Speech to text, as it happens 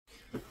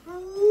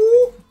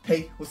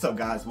Hey, what's up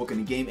guys? Welcome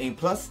to Game Aim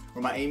Plus,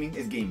 where my aiming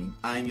is gaming.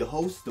 I am your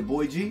host, the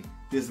boy G.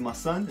 This is my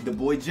son, the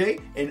boy J.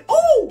 And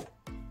oh!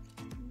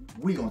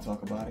 We gonna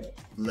talk about it.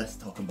 Let's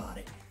talk about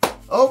it.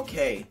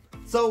 Okay,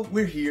 so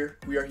we're here.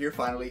 We are here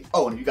finally.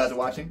 Oh, and if you guys are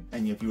watching,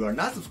 and if you are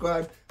not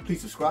subscribed, please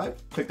subscribe,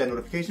 click that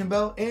notification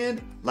bell,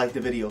 and like the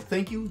video.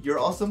 Thank you. You're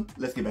awesome.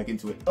 Let's get back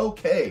into it.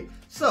 Okay,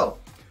 so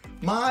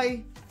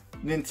my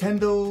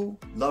Nintendo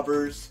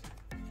lovers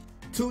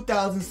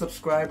 2,000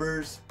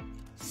 subscribers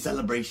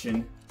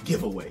celebration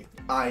giveaway.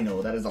 I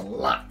know that is a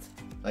lot.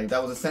 Like,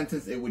 that was a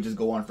sentence, it would just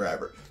go on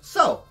forever.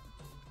 So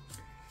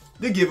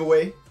the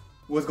giveaway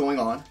was going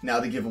on. Now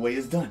the giveaway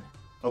is done.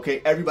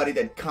 Okay, everybody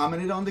that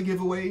commented on the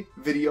giveaway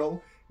video,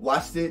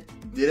 watched it,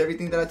 did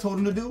everything that I told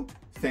them to do,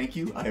 thank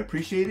you. I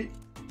appreciate it.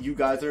 You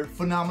guys are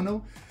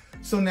phenomenal.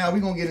 So now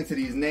we're gonna get into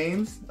these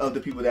names of the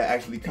people that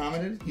actually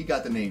commented. He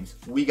got the names.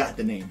 We got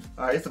the names.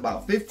 All right, it's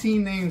about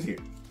 15 names here.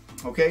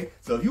 Okay,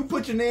 so if you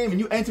put your name and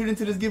you entered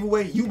into this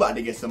giveaway, you about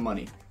to get some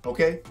money.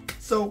 Okay,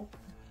 so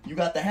you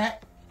got the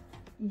hat.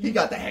 He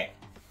got the hat.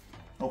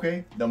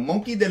 Okay, the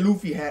Monkey D.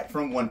 Luffy hat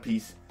from One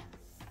Piece.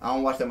 I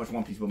don't watch that much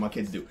One Piece, but my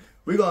kids do.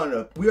 We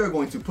are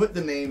going to put the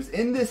names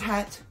in this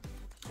hat,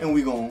 and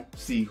we're gonna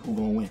see who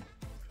gonna win.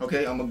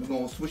 Okay, I'm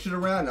gonna switch it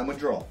around. And I'm gonna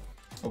draw.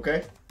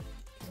 Okay,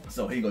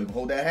 so here you go. You can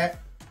hold that hat.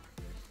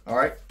 All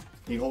right,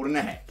 he holding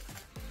the hat.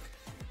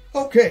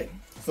 Okay.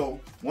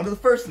 So, one of the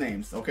first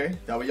names, okay?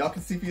 That way y'all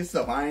can see for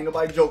yourself. I ain't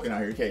nobody joking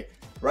out here, okay?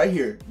 Right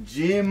here,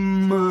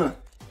 Jim.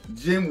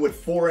 Jim with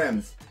 4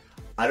 M's.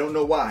 I don't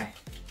know why,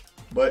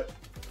 but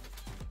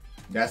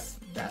that's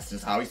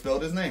just how he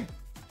spelled his name,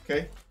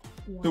 okay?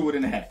 Wow. Threw it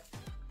in the hat.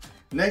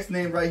 Next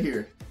name right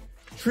here,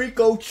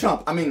 Trico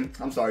Champ. I'm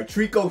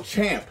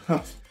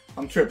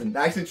tripping.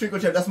 Actually, Trico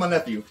Champ, that's my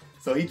nephew.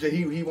 So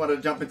he wanted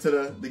to jump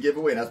into the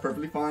giveaway, and that's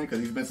perfectly fine because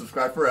he's been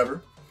subscribed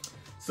forever.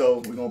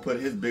 So, we're going to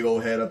put his big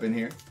old head up in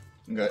here.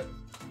 Okay,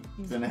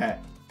 it's in the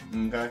hat.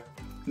 Okay,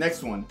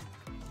 next one,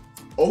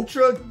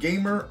 Ultra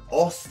Gamer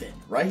Austin,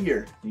 right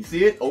here. You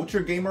see it?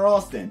 Ultra Gamer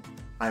Austin.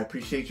 I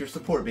appreciate your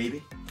support,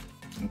 baby.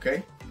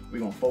 Okay, we're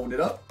gonna fold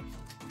it up,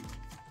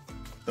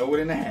 throw it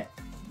in the hat.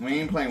 We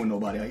ain't playing with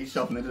nobody. He's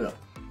shuffling it up.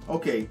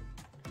 Okay,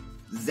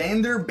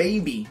 Xander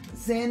Baby,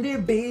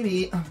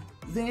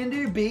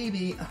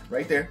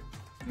 right there.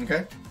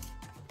 Okay,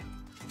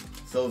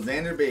 so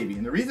Xander Baby,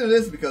 and the reason of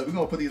this is because we're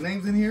gonna put these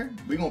names in here.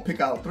 We're gonna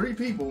pick out 3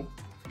 people.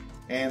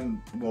 And,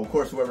 well, of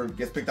course, whoever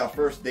gets picked out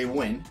first, they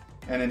win.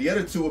 And then the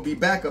other 2 will be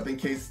backup in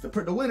case the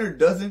winner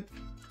doesn't,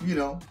 you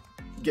know,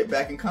 get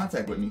back in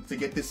contact with me to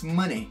get this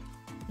money.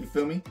 You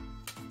feel me?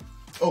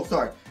 Oh,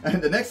 sorry.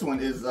 And the next one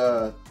is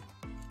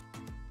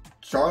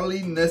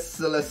Charlie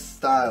Nessela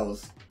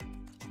Styles.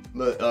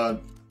 Look,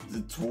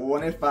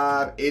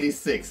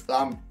 2586.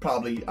 I'm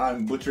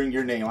butchering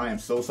your name. I am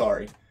so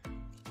sorry.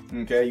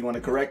 Okay, you want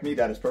to correct me?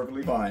 That is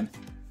perfectly fine.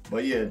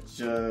 But yeah,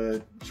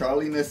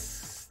 Charlie Ness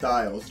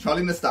Styles.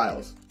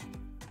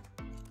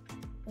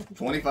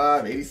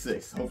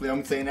 2586. Hopefully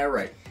I'm saying that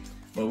right.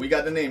 But we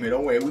got the name here.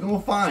 Don't worry. We're going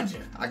to find you.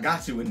 I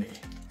got you in there.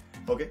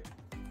 Okay.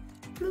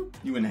 Bloop.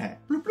 You in the hat.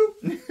 Bloop,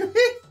 bloop.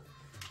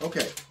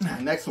 Okay.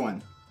 Next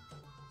one.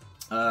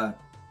 There's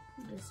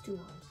 2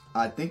 R's.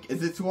 I think,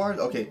 is it 2 R's?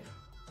 Okay.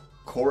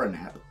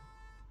 Coronap.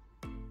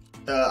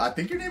 I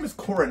think your name is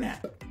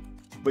Coronap.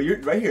 But you're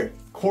right here.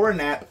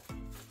 Coronap.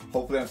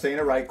 Hopefully I'm saying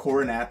it right.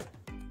 Coronap.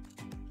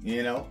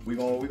 You know, we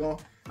gonna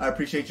I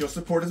appreciate your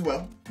support as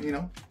well. You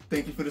know,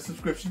 thank you for the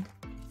subscription.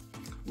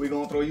 We're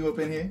gonna throw you up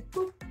in here.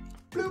 Boop,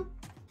 bloop.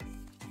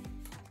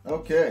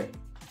 Okay.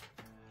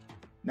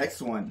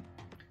 Next one.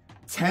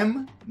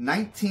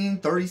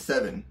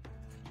 Tem1937.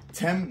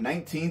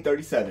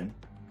 Tem1937.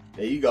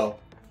 There you go.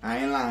 I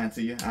ain't lying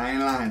to you.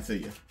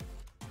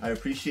 I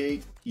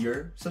appreciate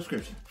your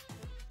subscription.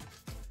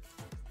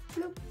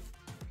 Bloop,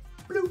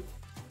 bloop.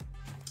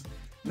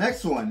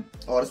 Next one.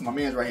 Oh, this is my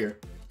man's right here.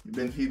 He's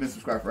been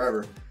subscribed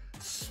forever.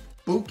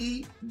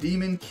 Spooky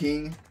Demon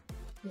King.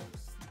 Yes.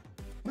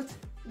 What?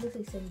 It looks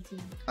like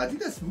 17. I think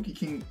that's Spooky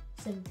King.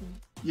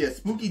 17. Yeah,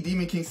 Spooky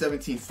Demon King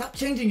 17. Stop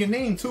changing your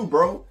name too,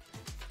 bro.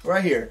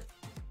 Right here.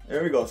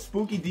 There we go.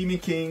 Spooky Demon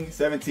King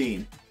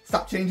 17.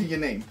 Stop changing your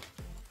name.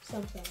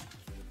 Something.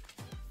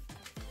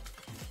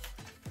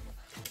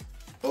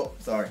 Oh,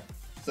 sorry.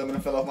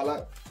 Something fell off my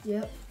lap?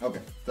 Yep.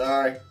 Okay.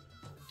 Sorry.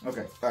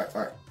 Okay.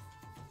 Alright.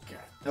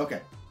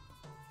 Okay.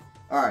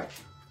 Alright.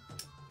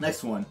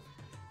 Next one.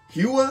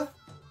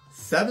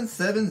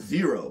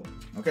 Hua770.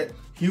 Okay.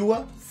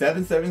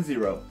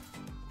 Hua770.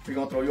 We're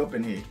gonna throw you up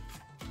in here.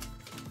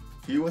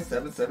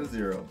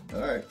 Hua770.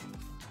 Alright.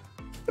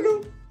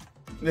 Hello.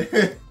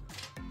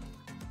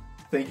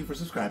 Thank you for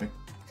subscribing.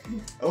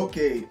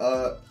 Okay,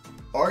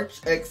 Arch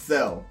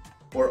XL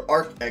or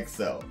Arc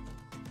XL.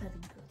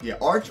 Yeah,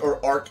 Arch or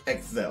Arc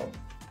XL.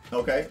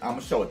 Okay, I'm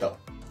gonna show it though.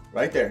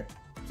 Right there.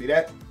 See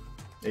that?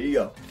 There you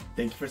go.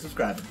 Thank you for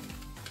subscribing.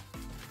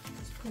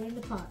 Just put it in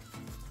the pot.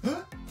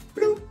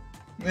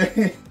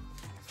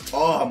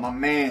 Oh, my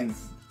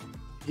man's.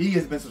 He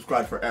has been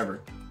subscribed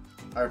forever.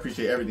 I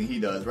appreciate everything he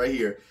does. Right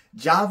here.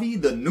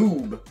 Javi the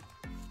Noob.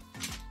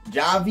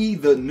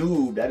 Javi the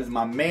Noob. That is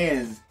my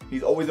man's.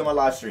 He's always in my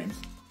live streams.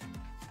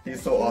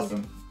 He's so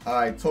awesome.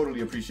 I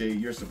totally appreciate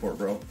your support,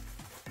 bro.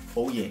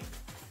 Oh yeah.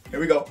 Here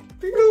we go.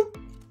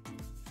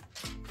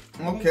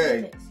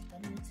 Okay.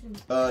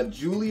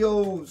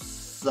 Julio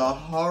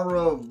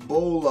Sahara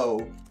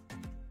Bolo.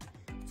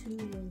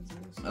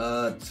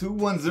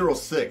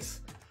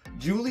 2106.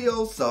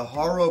 Julio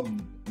Sahara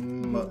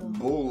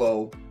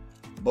Bolio.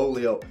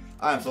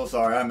 I'm so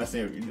sorry. I'm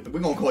messing. We're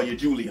gonna call you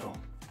Julio.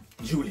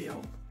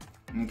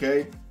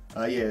 Okay.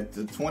 Yeah. It's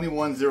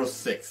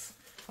 2106.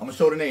 I'm gonna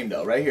show the name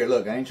though. Right here.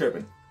 Look, I ain't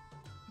tripping.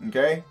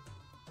 Okay.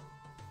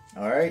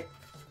 All right.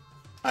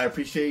 I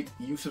appreciate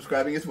you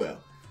subscribing as well.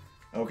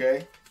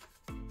 Okay.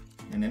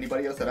 And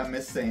anybody else that I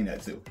missed saying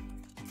that to.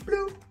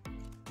 Blue.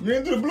 You're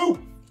into the blue.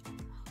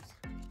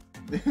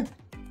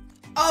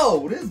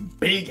 Oh, this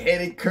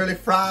big-headed curly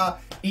fry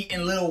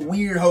eating little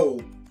weird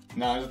hoe.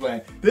 Nah, I'm just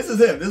playing. This is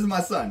him. This is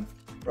my son.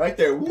 Right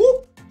there.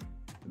 Whoop.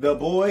 The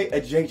boy, a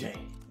JJ.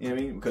 You know what I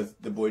mean? Because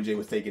the boy J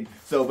was taken.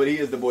 So, but he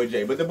is the boy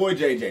J. But the boy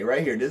JJ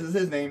right here. This is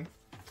his name.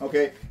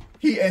 Okay.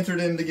 He entered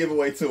in the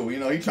giveaway too. You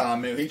know, he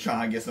trying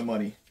to get some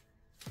money.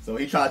 So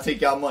he trying to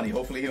take y'all money.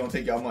 Hopefully he don't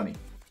take y'all money.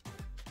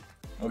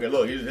 Okay,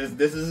 look.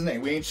 This is his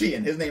name. We ain't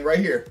cheating. His name right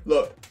here.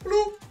 Look.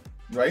 Bloop.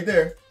 Right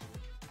there.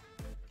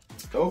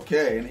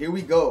 Okay, and here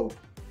we go.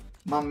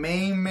 My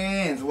main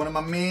man's. One of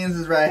my mans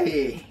is right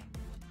here.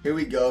 Here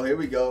we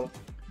go.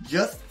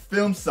 Just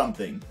film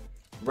something.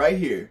 Right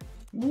here.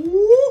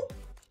 Whoop.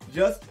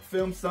 Just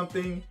film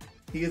something.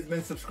 He has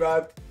been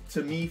subscribed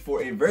to me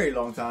for a very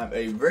long time.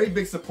 A very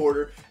big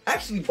supporter.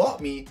 Actually bought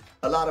me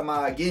a lot of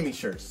my gaming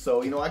shirts.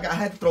 So, you know, I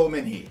had to throw him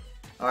in here.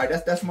 Alright,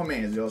 that's my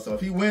man's, yo. So if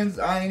he wins,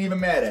 I ain't even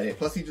mad at it.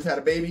 Plus, he just had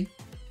a baby.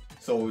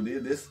 So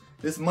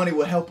this money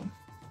will help him.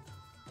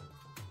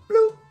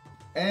 Bloop.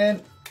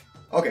 And,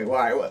 okay,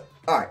 well,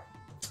 alright.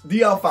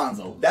 D.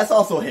 Alfonso. That's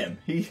also him.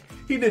 He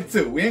did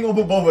too. We ain't gonna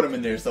put both of them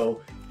in there. So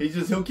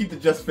he'll keep the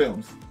just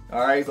films.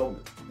 Alright, so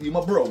you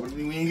my bro.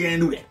 We ain't gonna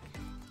do that.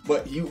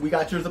 But we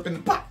got yours up in the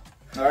pot.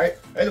 Alright?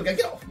 Hey, look,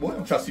 get off. Boy, I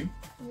don't trust you.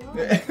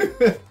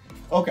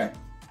 Okay.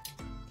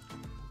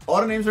 All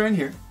the names are in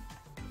here.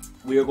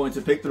 We are going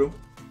to pick through.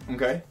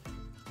 Okay?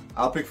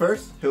 I'll pick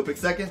first, he'll pick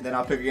second, then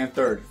I'll pick again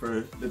third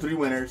for the 3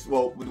 winners.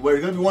 Well,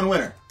 there's gonna be 1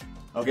 winner.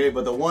 Okay,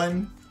 but the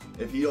one,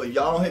 if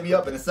y'all don't hit me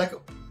up in a second,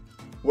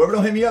 whoever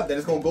don't hit me up, then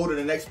it's gonna go to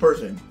the next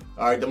person.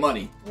 Alright, the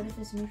money. What if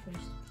it's me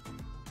first?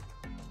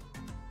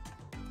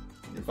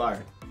 You're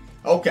fired.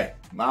 Okay,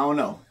 I don't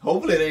know.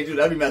 Hopefully it ain't you.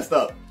 That'd be messed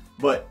up.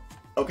 But,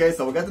 okay,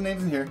 so we got the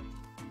names in here.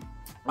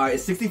 Alright,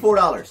 it's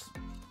 $64.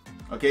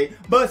 Okay,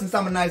 but since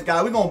I'm a nice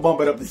guy, we're gonna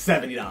bump it up to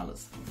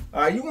 $70.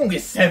 Alright, you're gonna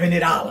get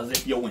 $70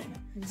 if you win.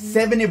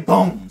 70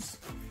 bones.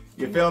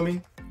 You feel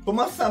me? But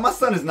my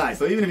son is nice,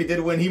 so even if he did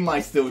win, he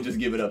might still just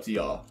give it up to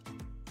y'all.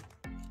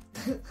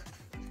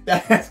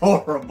 That's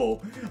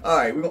horrible.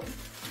 Alright, we're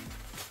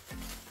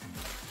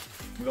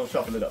gonna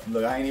shuffle it up.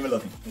 Look, I ain't even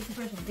looking. Take the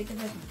first one.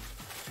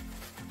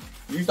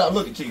 You stop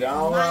looking, Chica.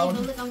 I'm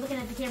looking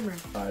at the camera.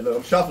 Alright, look,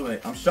 I'm shuffling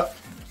it.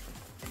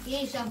 You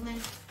ain't shuffling.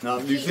 No,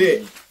 you see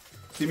it.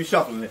 See me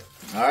shuffling it.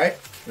 Alright,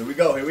 here we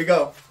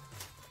go.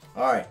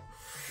 Alright.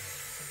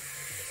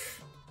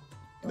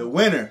 The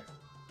winner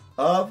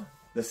of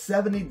the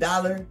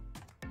 $70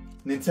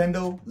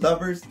 Nintendo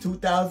Lovers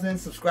 2000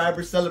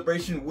 subscriber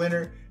celebration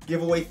winner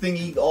giveaway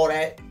thingy, all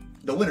that.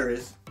 The winner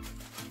is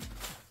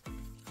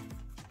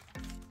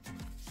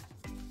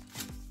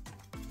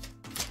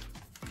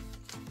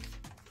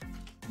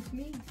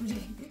Me.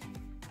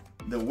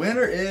 the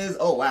winner is,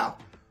 oh wow,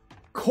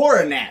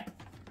 Coronap.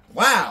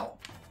 Wow,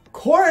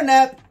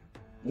 Coronap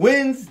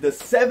wins the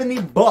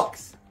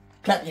 $70.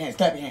 Clap your hands,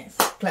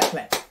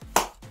 clap.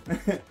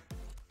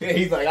 Yeah,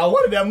 he's like, I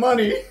wanted that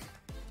money.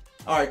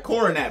 All right,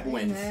 Coronap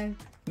wins. Okay.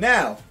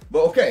 Now,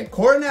 but okay,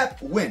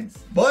 Coronap wins.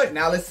 But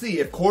now let's see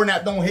if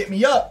Coronap don't hit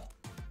me up.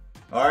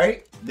 All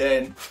right,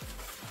 then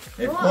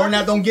if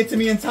Coronap don't get to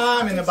me in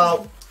time, in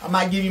about, I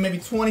might give you maybe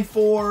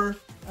 24,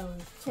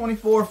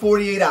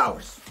 48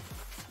 hours.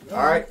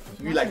 All right,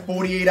 so you like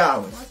 48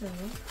 hours.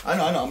 I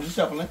know. I'm just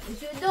shuffling.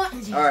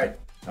 All right,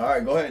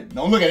 go ahead.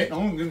 Don't look at it.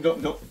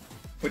 Don't.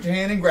 Put your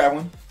hand and grab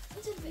one.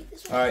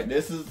 All right,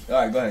 this is. All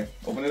right, go ahead.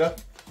 Open it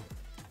up.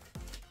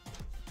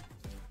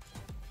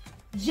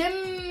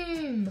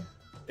 Jim.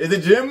 Is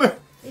it Jim?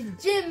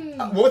 It's Jim.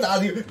 What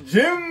the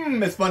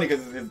Jim? It's funny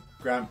because his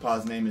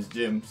grandpa's name is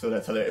Jim, so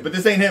that's hilarious. But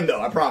this ain't him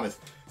though, I promise.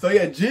 So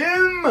yeah,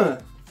 Jim,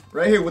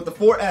 right here with the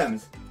 4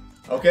 M's.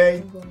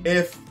 Okay,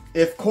 if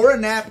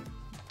Coronap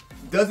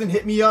doesn't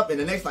hit me up in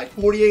the next like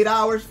 48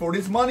 hours for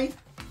this money,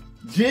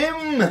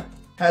 Jim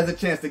has a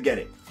chance to get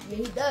it. Yeah,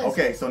 he does.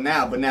 Okay, so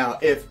now,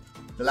 if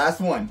the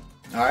last one,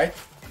 all right,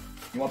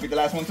 you want to pick the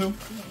last one too?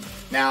 Yeah.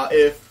 Now,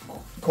 if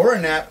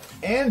Coronap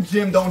and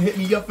Jim don't hit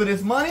me up for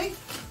this money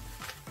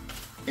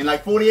in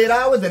like 48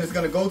 hours, then it's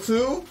gonna go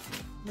to.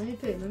 Let me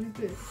pick.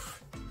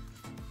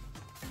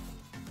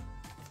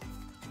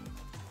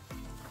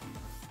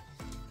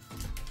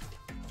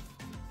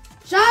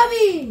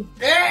 Javi!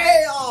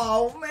 Hey,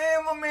 oh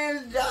man, my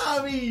man's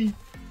Javi.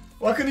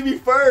 Why couldn't he be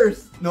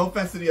first? No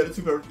offense to the other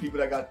two people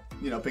that got,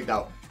 picked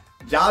out.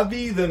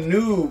 Javi the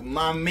noob,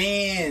 my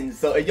man.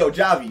 So, yo,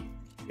 Javi,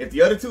 if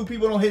the other two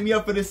people don't hit me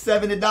up for this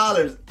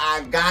 $70,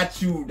 I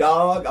got you,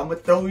 dog. I'm going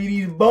to throw you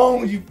these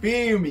bones, you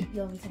feel me?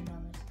 You owe me $10.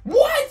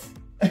 What?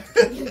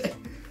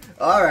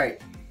 All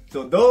right.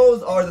 So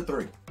those are the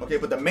three. Okay,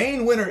 but the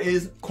main winner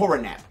is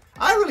Coronap.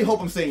 I really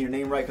hope I'm saying your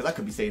name right because I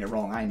could be saying it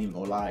wrong. I ain't even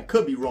going to lie.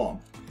 Could be wrong.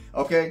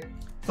 Okay?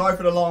 Sorry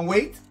for the long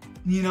wait.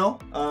 What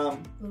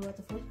about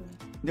the fourth one?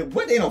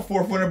 What? Ain't no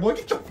fourth winner, boy.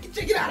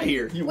 Get out of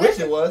here. You wish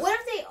it was. What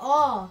if they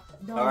all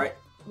don't right.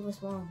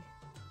 respond?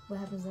 What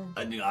happens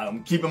then?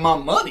 I'm keeping my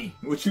money.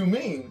 What you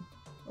mean?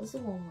 What's the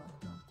one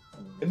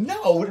more?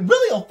 No,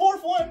 really a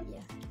fourth one? Yeah.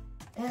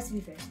 It has to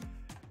be fair.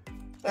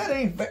 That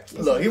ain't fair.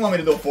 Look, he want me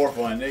to do a fourth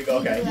one. There you go.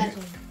 Okay.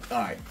 All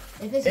right.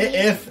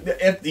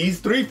 If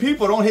these three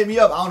people don't hit me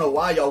up, I don't know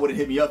why y'all wouldn't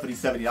hit me up for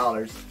these $70.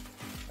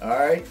 All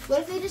right. What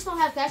if they just don't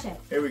have Cash App?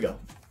 Here we go.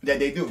 That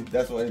they do.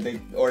 That's what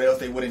or else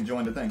they wouldn't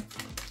join the thing.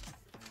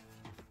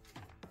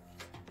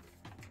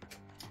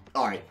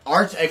 All right,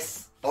 Arch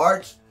XL.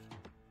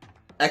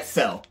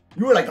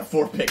 You were like the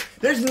fourth pick.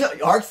 There's no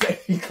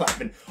he's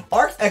clapping.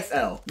 Arch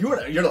XL.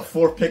 You're the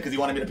fourth pick because you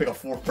wanted me to pick a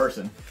fourth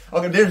person.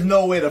 Okay, there's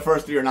no way the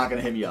first three are not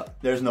gonna hit me up.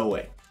 There's no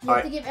way. You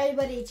have to give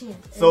everybody a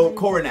chance. So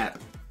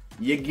Coronap,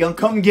 you gonna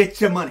come get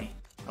your money,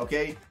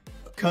 okay?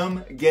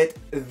 Come get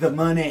the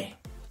money.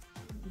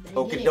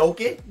 Okie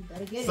dokie.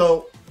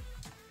 So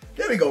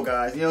there we go,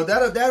 guys.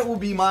 That will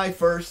be my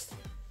first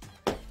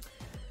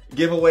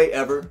giveaway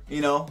ever.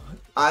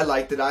 I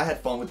liked it. I had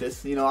fun with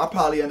this. I'll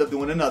probably end up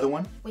doing another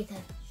one. Wait,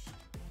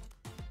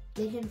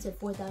 get him to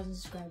 4,000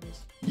 subscribers.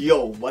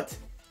 Yo, what?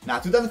 Nah,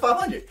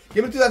 2,500.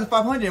 Give me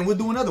 2,500 and we'll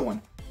do another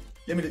one.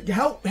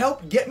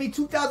 Help get me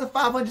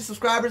 2,500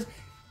 subscribers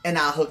and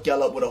I'll hook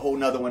y'all up with a whole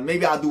nother one.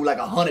 Maybe I'll do like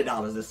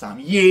 $100 this time.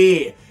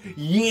 Yeah. And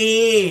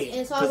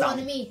it's all going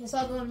to me. It's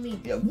all going to me.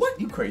 Yeah, what?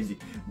 You crazy.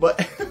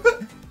 But,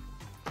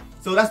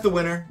 so that's the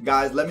winner,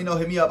 guys. Let me know.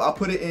 Hit me up. I'll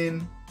put it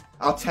in.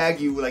 I'll tag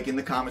you like in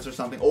the comments or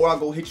something. Or I'll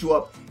go hit you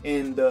up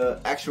in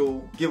the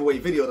actual giveaway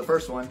video, the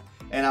first one.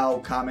 And I'll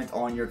comment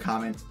on your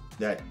comment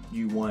that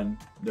you won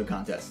the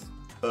contest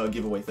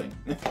giveaway thing.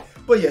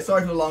 But yeah,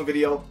 sorry for the long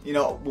video.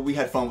 But we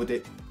had fun with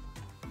it.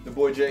 The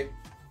boy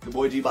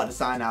G about to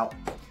sign out.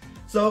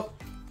 So,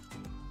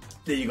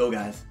 there you go,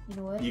 guys. You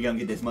know what? You're going to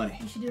get this money.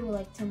 You should do it with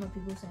like 10 more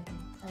people so I can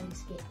at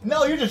least get.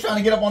 No, you're just trying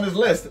to get up on this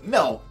list.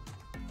 No.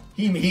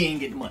 He ain't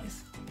getting money.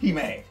 He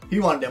mad. He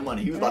wanted that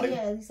money. He was about to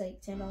get at least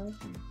like $10.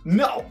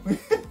 No.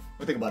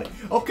 Think about it.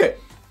 Okay.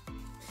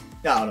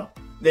 I don't know.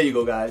 There you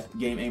go, guys.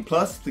 Game Aim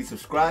Plus. Please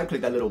subscribe. Click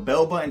that little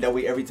bell button. That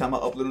way, every time I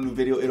upload a new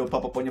video, it'll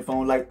pop up on your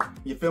phone. Like,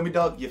 you feel me,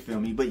 dog? You feel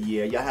me? But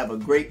yeah, y'all have a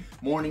great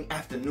morning,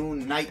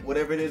 afternoon, night,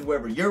 whatever it is,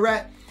 wherever you're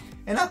at.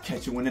 And I'll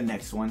catch you in the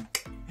next one.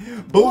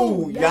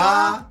 Booyah!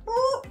 Ha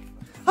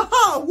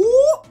ha!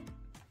 Woo!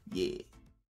 Yeah.